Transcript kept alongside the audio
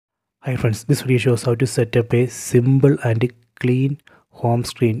Hi friends, this video shows how to set up a simple and clean home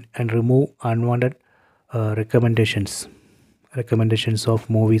screen and remove unwanted recommendations of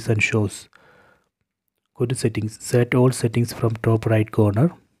movies and shows. Go to settings, set all settings from top right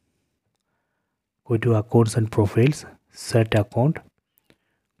corner. Go to accounts and profiles, set account,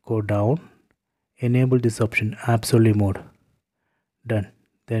 go down, enable this option absolute mode. Done.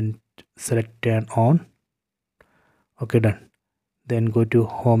 Then select turn on. Okay, done. Then go to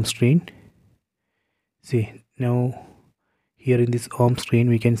home screen. See, now here in this home screen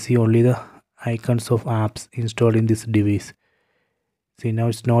we can see only the icons of apps installed in this device. See, now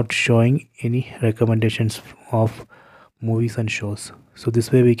it's not showing any recommendations of movies and shows. So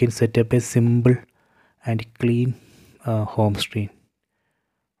this way we can set up a simple and clean home screen.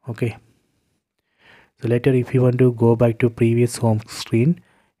 Okay, so later if you want to go back to previous home screen,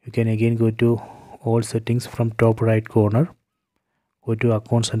 you can again go to all settings from top right corner, go to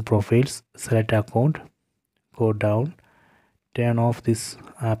accounts and profiles, select account, go down, turn off this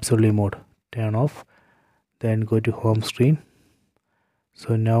absolute mode, turn off, then go to home screen.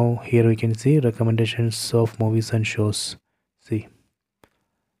 So now here we can see recommendations of movies and shows. See,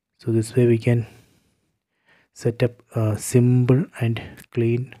 so this way we can set up a simple and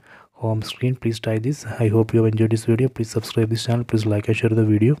clean home screen. Please try this. I hope you have enjoyed this video. Please subscribe this channel. Please like and share the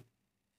video.